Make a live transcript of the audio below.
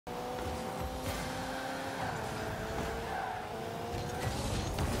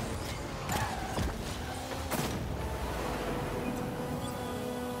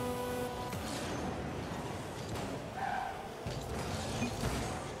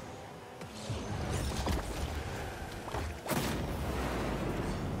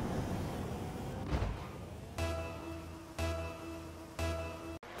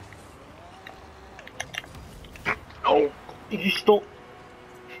You stole.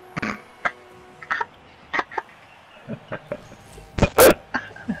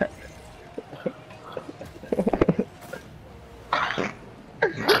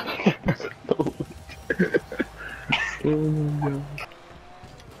 Oh my god.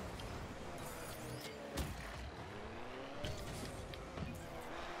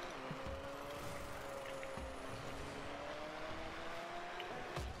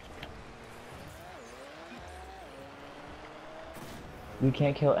 You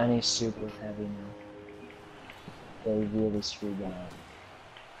can't kill any super heavy now. They really screwed that up.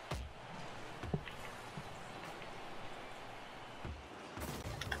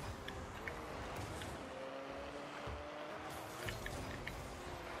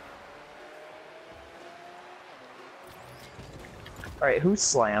 Alright, who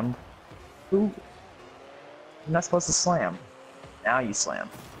slammed? Who? You're not supposed to slam. Now you slam.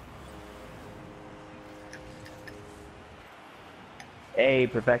 Hey,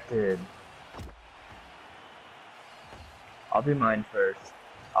 perfected. I'll do mine first.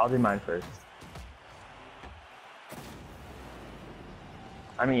 I'll do mine first.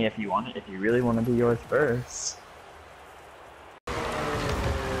 I mean, if you want it, if you really want to do yours first.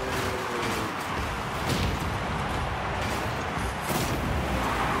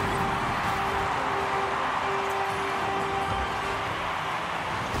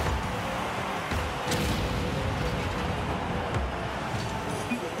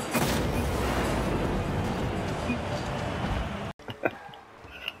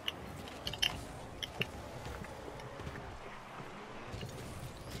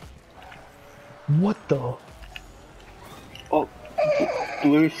 What the? Oh,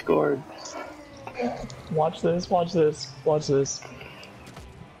 blue scored. Watch this, watch this, watch this.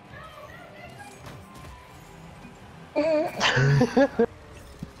 Well,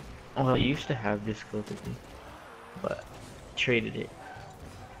 I used to have difficulty, but traded it.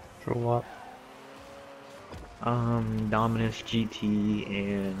 For what? Dominus GT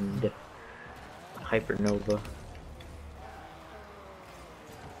and Hypernova.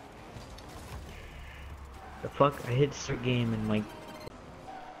 The fuck? I hit start game and like.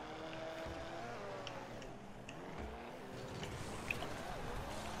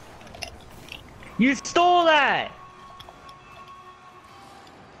 You stole that!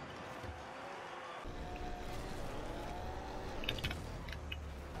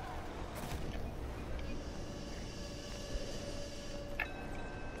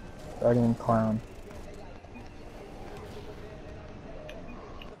 Guardian Clown.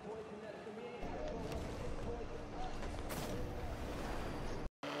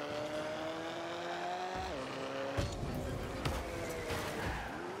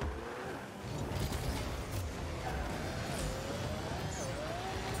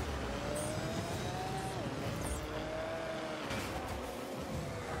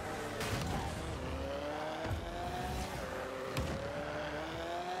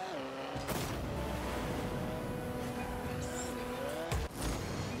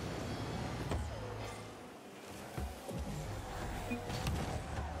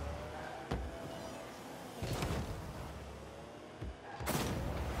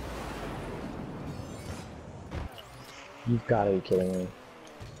 You've got to be kidding me.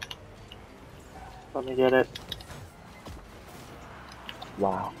 Let me get it.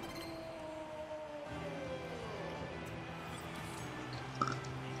 Wow.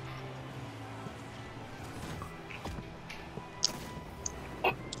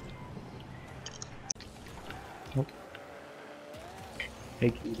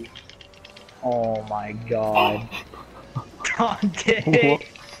 Hey, cutie. Oh my god. Dante!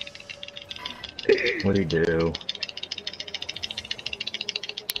 What'd he do?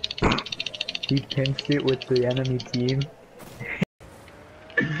 He pinched it with the enemy team.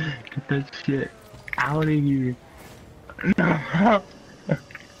 Get that shit out of here.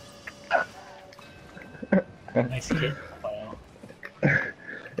 Nice hit. Wow.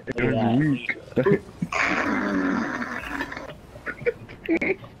 It was weak.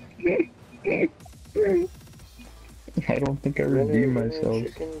 I don't think I redeemed myself.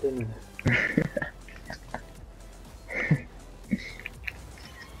 Chicken dinner.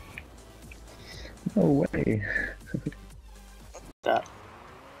 No way. That.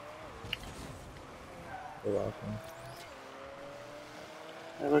 You're welcome.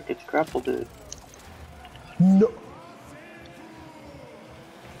 Hey, look, it's Grapple Dude. No.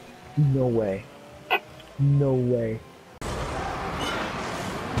 No way. No way.